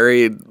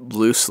 very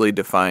loosely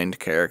defined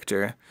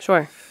character.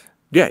 Sure.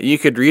 Yeah, you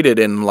could read it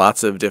in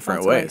lots of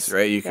different ways,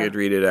 right? You could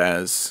read it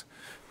as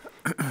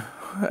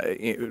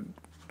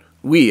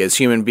we as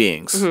human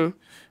beings.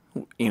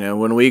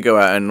 When we go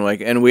out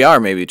and we are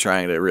maybe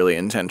trying to really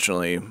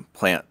intentionally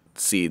plant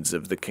seeds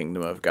of the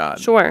kingdom of God.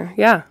 Sure,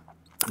 yeah.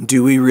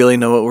 Do we really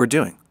know what we're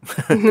doing?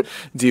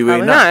 Do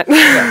we not?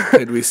 Yeah.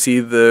 Could we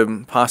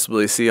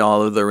possibly see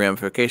all of the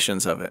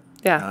ramifications of it?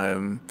 Yeah.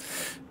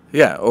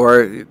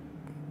 Could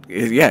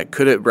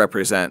it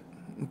represent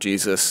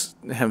Jesus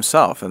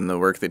himself and the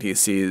work that he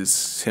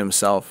sees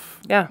himself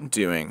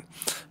doing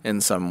in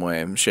some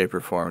way, shape,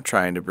 or form,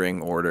 trying to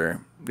bring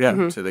order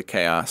to the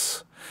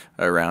chaos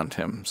around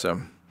him?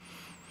 So,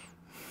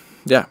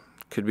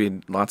 could be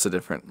lots of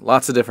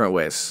different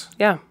ways.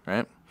 Yeah.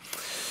 Right?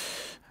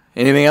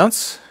 Anything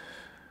else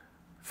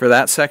for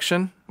that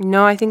section?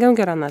 No, I think I'm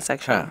good on that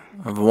section. I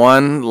have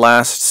one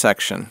last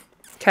section.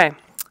 Okay.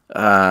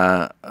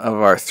 Of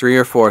our 3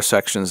 or 4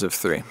 sections of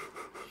 3.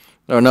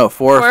 Oh, no,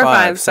 4 or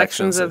 5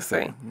 sections of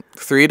 3.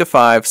 3 to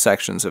 5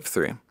 sections of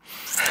 3.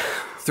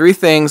 3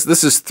 things.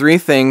 This is 3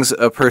 things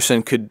a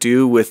person could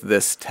do with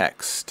this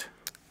text.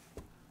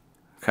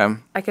 Okay.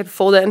 I could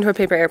fold it into a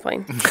paper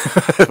airplane.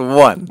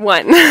 One.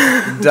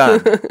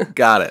 Done.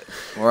 Got it.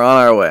 We're on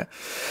our way.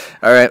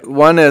 All right.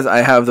 One is,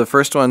 I have the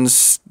first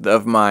ones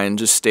of mine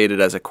just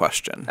stated as a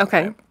question.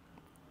 Okay. Right?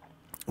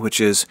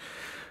 Which is,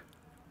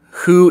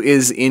 who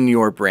is in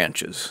your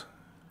branches?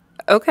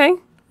 Okay.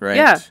 Right?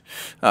 Yeah.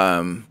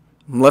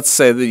 Let's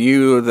say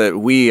that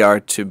we are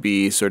to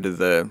be sort of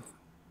the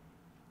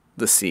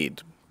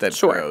seed that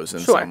grows in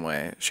some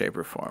way, shape,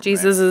 or form.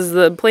 Jesus is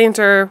the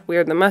planter.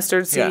 We're the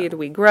mustard seed.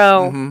 We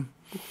grow.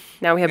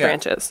 Now we have Yeah.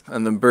 branches.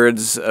 And the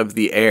birds of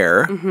the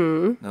air,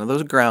 none of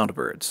those ground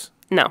birds.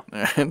 No.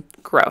 Right?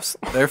 Gross.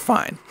 They're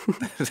fine.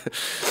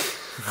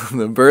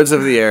 The birds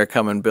of the air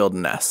come and build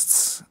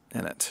nests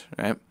in it,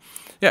 right?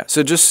 Yeah,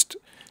 so just,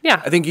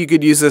 Yeah. I think you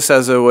could use this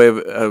as a way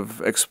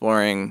of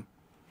exploring,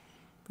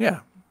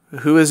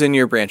 who is in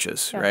your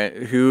branches, right?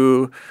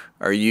 Who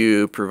are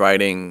you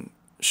providing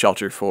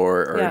shelter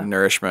for, or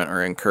nourishment,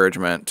 or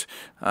encouragement,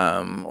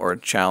 or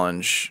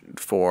challenge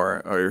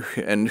for,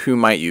 and who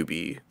might you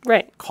be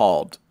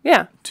called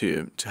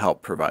to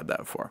help provide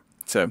that for?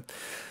 So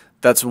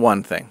that's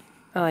one thing.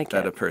 I like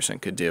that it. a person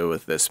could do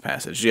with this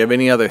passage. Do you have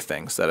any other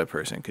things that a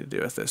person could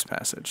do with this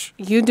passage?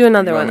 You do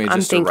another one. Me I'm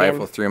just thinking. to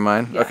rifle through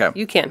mine? Yeah, okay.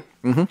 You can.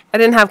 Mm-hmm. I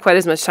didn't have quite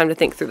as much time to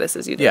think through this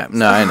as you did. Yeah,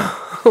 no, I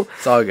know.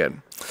 It's all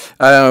good.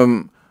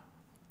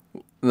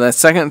 The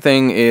second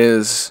thing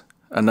is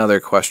another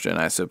question,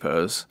 I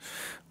suppose,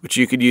 which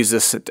you could use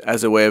this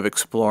as a way of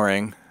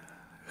exploring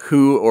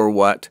who or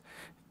what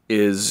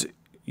is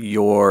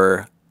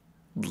your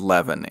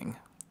leavening.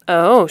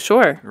 Oh,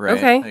 sure. Right?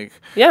 Okay.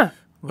 Yeah.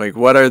 Like,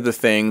 what are the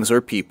things or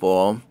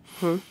people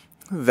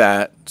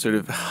that sort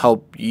of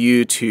help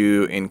you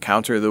to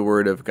encounter the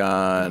Word of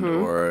God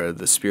or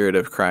the Spirit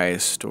of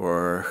Christ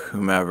or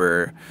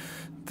whomever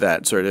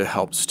that sort of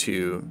helps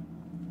to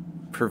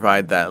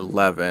provide that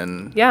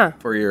leaven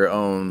for your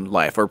own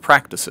life or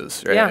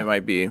practices, right? It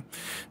might be,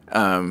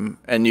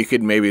 and you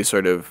could maybe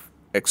sort of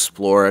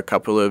explore a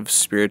couple of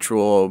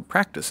spiritual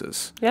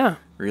practices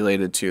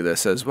related to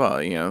this as well,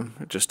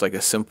 just like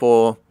a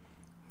simple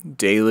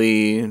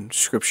daily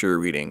scripture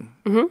reading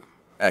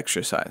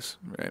exercise,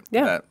 right?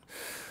 Yeah.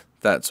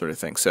 That sort of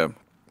thing. So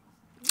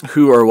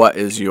who or what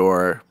is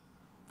your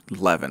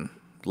leavening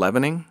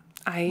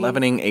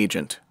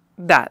agent?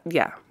 That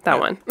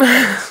one.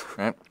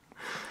 Right.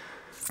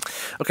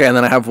 Okay, and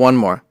then I have one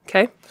more.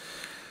 Okay.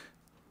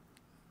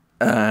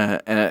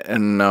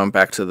 And now I'm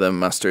back to the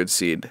mustard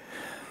seed.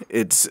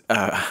 It's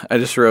I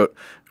just wrote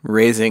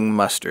raising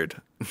mustard.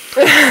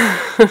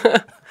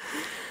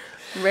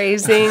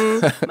 Raising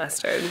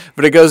mustard.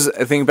 But it goes,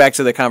 I think, back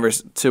to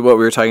to what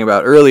we were talking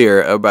about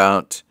earlier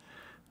about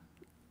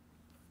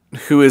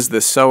who is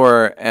the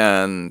sower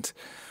and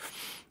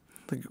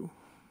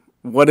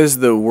what is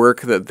the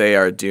work that they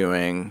are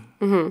doing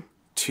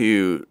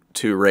to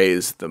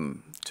raise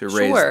them, to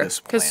raise this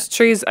plant. Because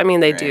trees, I mean,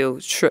 they do.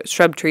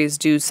 Shrub trees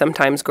do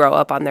sometimes grow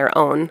up on their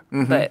own,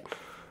 but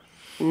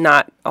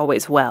not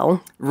always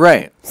well.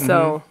 Right.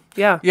 So,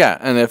 yeah. Yeah,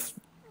 and if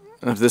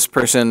this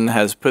person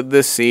has put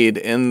this seed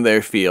in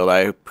their field,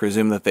 I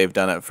presume that they've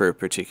done it for a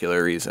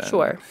particular reason.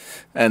 Sure.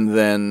 And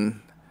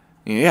then,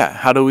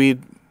 how do we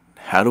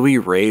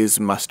raise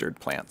mustard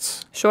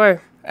plants?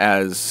 Sure.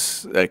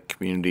 As a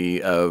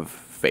community of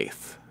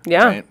faith.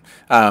 Yeah. Right?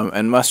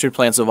 And mustard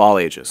plants of all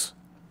ages.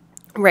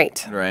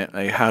 Right. Right.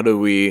 Like, how do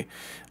we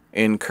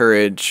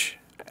encourage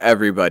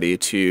everybody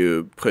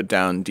to put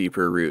down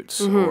deeper roots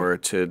or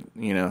to,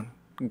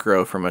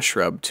 grow from a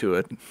shrub to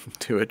a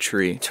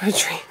tree? To a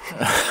tree.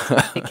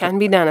 It can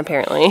be done,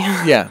 apparently.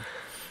 Yeah.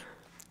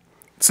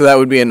 So that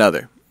would be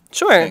another.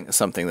 Sure.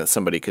 Something that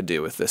somebody could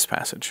do with this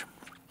passage.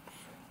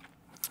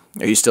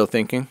 Are you still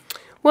thinking?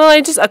 Well,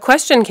 a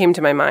question came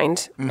to my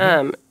mind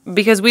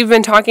because we've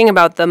been talking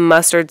about the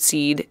mustard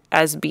seed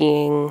as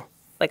being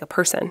like a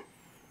person,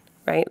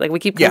 right? Like we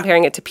keep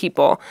comparing it to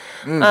people.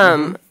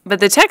 But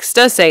the text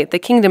does say the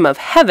kingdom of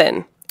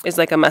heaven is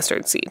like a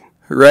mustard seed.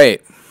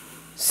 Right.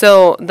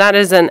 So that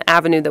is an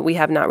avenue that we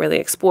have not really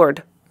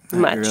explored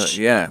much.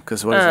 Yeah,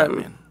 because what does that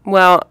mean?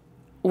 Well,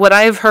 what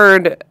I've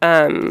heard,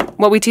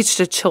 what we teach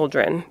to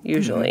children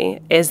usually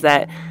is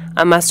that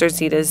a mustard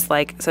seed is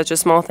like such a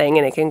small thing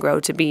and it can grow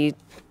to be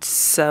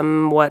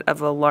somewhat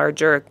of a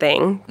larger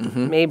thing,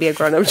 maybe a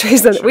grown-up tree.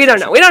 We don't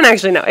know. We don't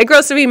actually know. It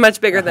grows to be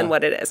much bigger than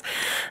what it is.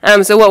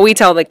 So what we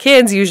tell the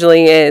kids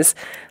usually is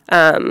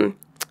that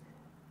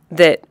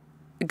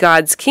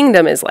God's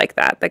kingdom is like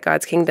that. That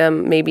God's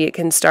kingdom, maybe it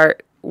can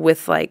start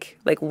with like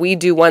we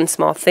do one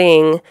small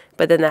thing,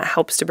 but then that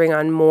helps to bring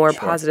on more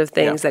positive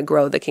things that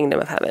grow the kingdom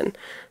of heaven.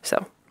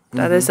 So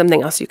that is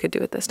something else you could do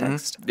with this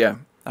text. Yeah,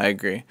 I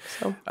agree.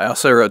 So. I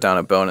also wrote down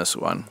a bonus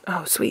one.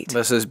 Oh, sweet.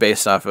 This is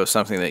based off of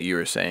something that you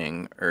were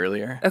saying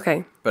earlier.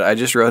 Okay. But I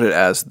just wrote it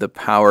as the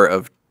power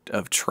of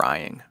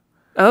trying.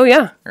 Oh,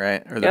 yeah.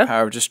 Right? Or the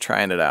power of just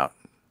trying it out.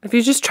 If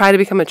you just try to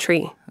become a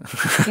tree,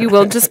 you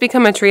will just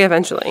become a tree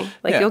eventually.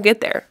 Like, you'll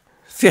get there.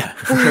 Yeah,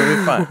 it'll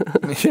be fun.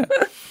 Yeah.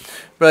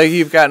 But like,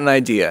 you've got an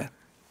idea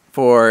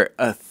for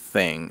a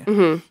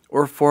thing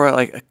or for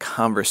like a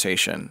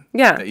conversation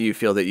that you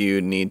feel that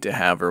you need to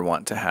have or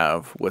want to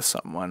have with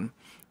someone,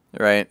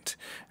 right?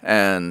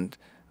 And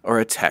or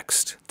a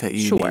text that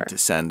you need to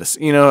send us,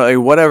 like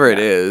whatever it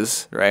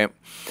is, right?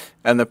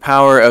 And the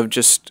power of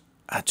just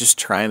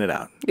trying it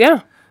out.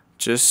 Yeah.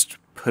 Just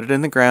put it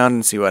in the ground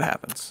and see what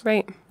happens.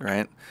 Right.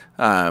 Right.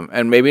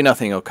 And maybe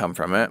nothing will come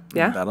from it.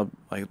 Yeah.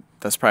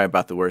 That's probably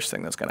about the worst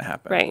thing that's going to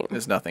happen. Right.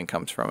 Is nothing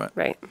comes from it.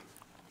 Right.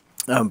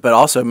 But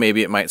also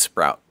maybe it might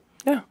sprout.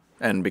 Yeah.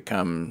 and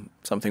become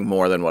something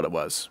more than what it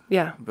was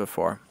Yeah.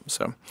 before.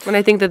 So, And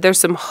I think that there's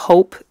some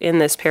hope in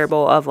this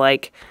parable of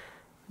like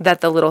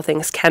that the little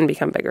things can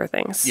become bigger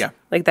things. Yeah.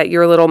 Like that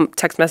your little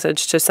text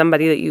message to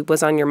somebody that you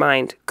was on your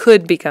mind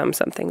could become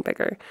something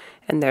bigger.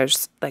 And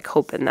there's like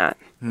hope in that.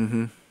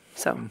 Mm-hmm.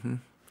 So. Mm-hmm.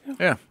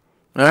 yeah.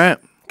 All right.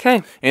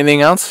 Okay.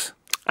 Anything else?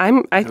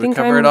 I think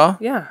cover it all?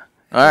 Yeah.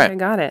 All right. I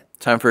got it.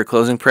 Time for a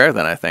closing prayer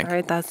then, I think. All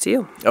right. That's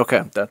you.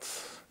 Okay,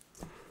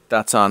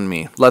 that's on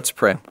me. Let's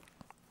pray.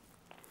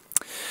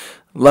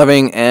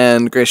 Loving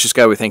and gracious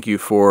God, we thank you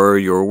for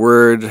your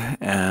word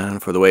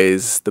and for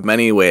the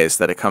many ways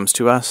that it comes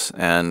to us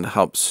and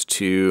helps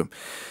to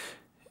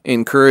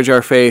encourage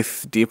our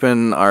faith,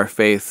 deepen our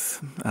faith,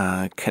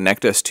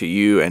 connect us to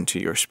you and to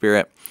your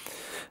spirit.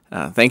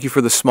 Thank you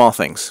for the small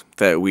things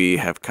that we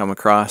have come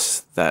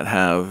across, that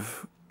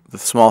have the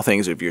small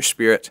things of your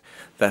spirit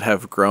that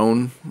have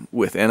grown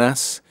within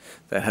us,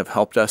 that have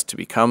helped us to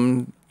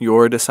become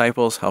your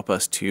disciples, help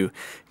us to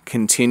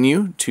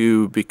continue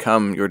to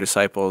become your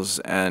disciples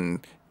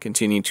and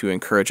continue to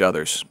encourage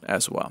others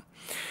as well.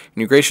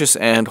 In your gracious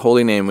and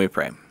holy name we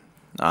pray.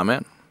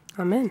 Amen.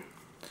 Amen.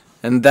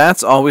 And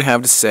that's all we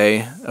have to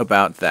say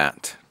about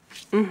that.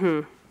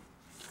 Mm-hmm.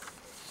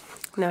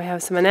 Now we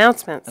have some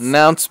announcements.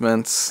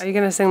 Announcements. Are you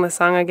going to sing the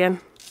song again?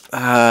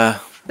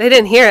 They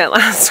didn't hear it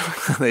last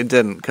week. They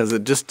didn't, because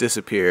it just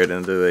disappeared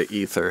into the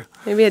ether.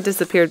 Maybe it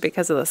disappeared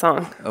because of the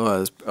song.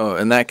 Oh,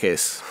 in that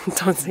case,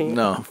 Don't sing it.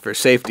 no, for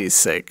safety's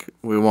sake,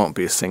 we won't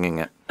be singing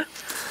it.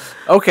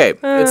 Okay,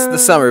 it's the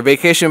summer.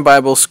 Vacation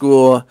Bible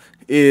School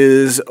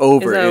is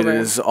over. It's over. It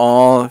is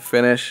all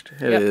finished.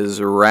 It Yep.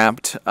 is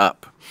wrapped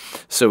up.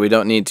 So we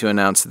don't need to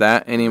announce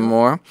that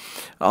anymore.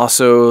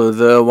 Also,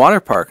 the water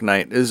park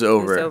night is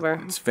over. It's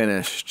over. It's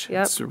finished.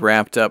 Yep. It's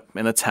wrapped up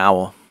in a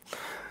towel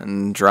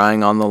and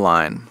drying on the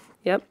line.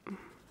 Yep.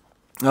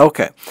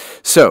 Okay,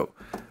 so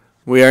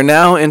we are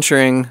now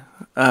entering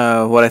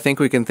what I think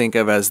we can think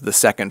of as the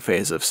second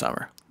phase of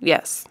summer,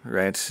 Yes.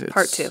 right?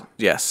 Part 2.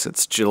 Yes,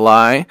 it's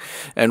July,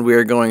 and we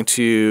are going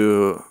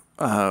to,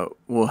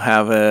 we'll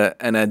have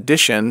an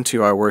addition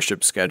to our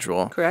worship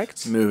schedule.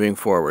 Correct. Moving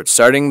forward.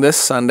 Starting this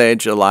Sunday,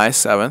 July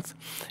 7th,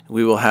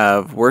 we will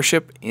have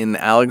worship in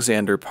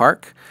Alexander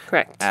Park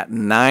Correct. at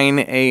 9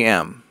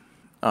 a.m.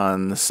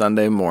 on the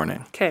Sunday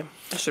morning. Okay.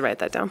 I should write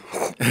that down.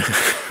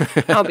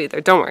 I'll be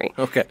there. Don't worry.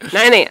 Okay.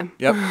 9 a.m.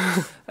 Yep.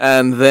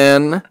 And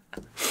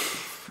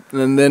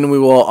then we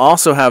will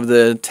also have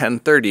the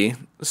 10:30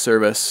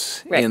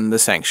 service Right. in the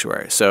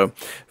sanctuary. So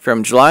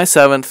from July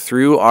 7th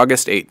through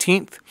August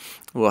 18th,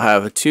 we'll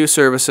have 2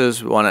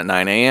 services, one at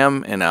 9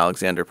 a.m. in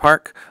Alexander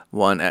Park,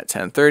 one at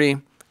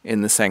 10:30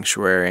 in the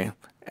sanctuary,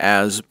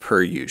 as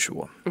per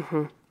usual.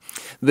 Mm-hmm.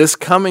 This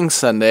coming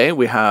Sunday,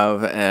 we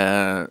have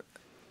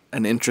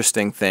an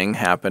interesting thing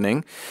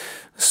happening.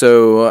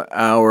 So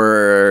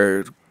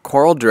our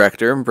choral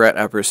director, Brett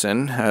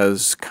Epperson,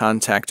 has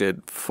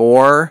contacted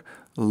 4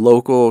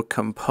 local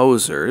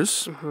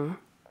composers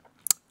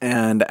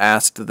and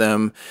asked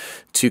them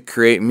to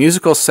create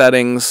musical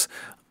settings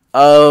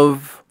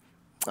of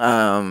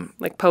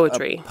Like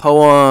poetry.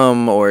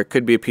 poem, or it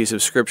could be a piece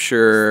of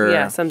scripture.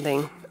 Yeah,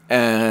 something.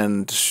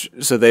 And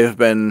so they've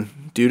been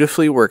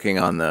dutifully working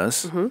on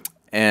those.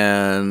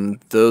 And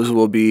those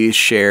will be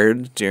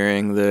shared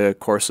during the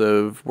course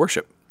of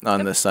worship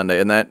on this Sunday.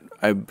 And that,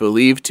 I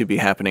believe, to be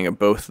happening at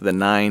both the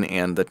 9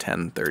 and the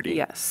 10:30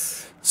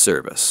 Yes.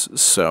 service.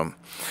 So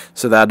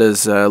that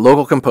is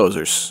Local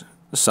Composers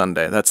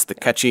Sunday. That's the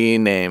catchy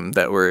name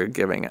that we're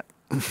giving it.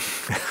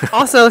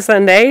 Also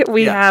Sunday,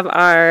 we Yeah. have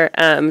our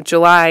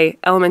July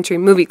Elementary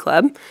Movie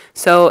Club.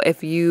 So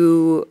if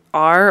you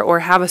are or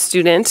have a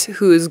student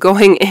who's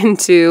going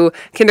into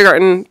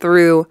kindergarten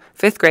through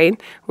 5th grade,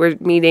 we're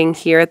meeting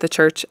here at the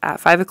church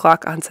at 5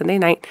 o'clock on Sunday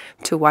night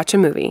to watch a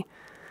movie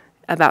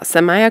about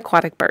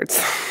semi-aquatic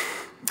birds.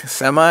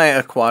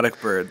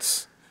 Semi-aquatic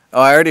birds.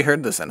 Oh, I already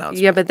heard this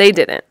announcement. Yeah, but they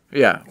didn't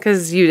Yeah.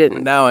 because you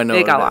didn't. Now I know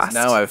They what got it is.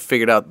 lost. Now I've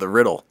figured out the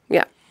riddle.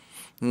 Yeah.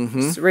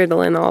 Just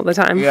riddling all the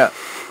time. Yeah.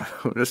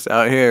 I'm just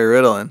out here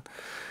riddling.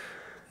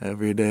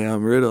 Every day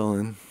I'm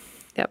riddling.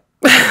 Yep.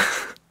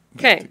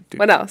 Okay.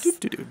 What else? We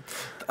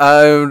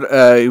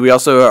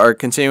also are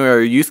continuing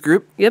our youth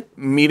group Yep.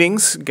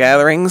 meetings,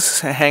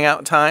 gatherings,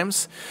 hangout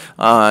times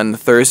on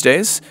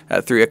Thursdays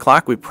at 3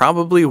 o'clock. We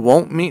probably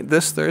won't meet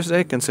this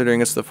Thursday,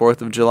 considering it's the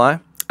 4th of July.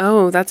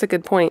 Oh, that's a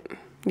good point.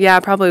 Yeah,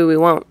 probably we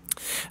won't.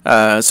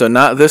 So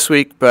not this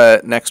week,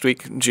 but next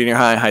week, junior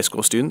high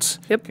school students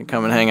Yep. can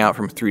come and hang out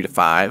from 3 to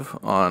 5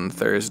 on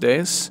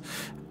Thursdays.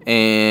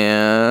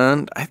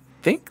 And I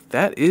think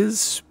that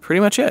is pretty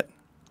much it.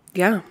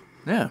 Yeah.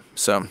 Yeah.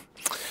 So,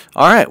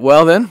 all right.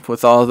 Well then,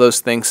 with all of those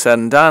things said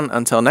and done,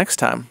 until next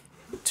time,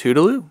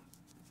 toodaloo.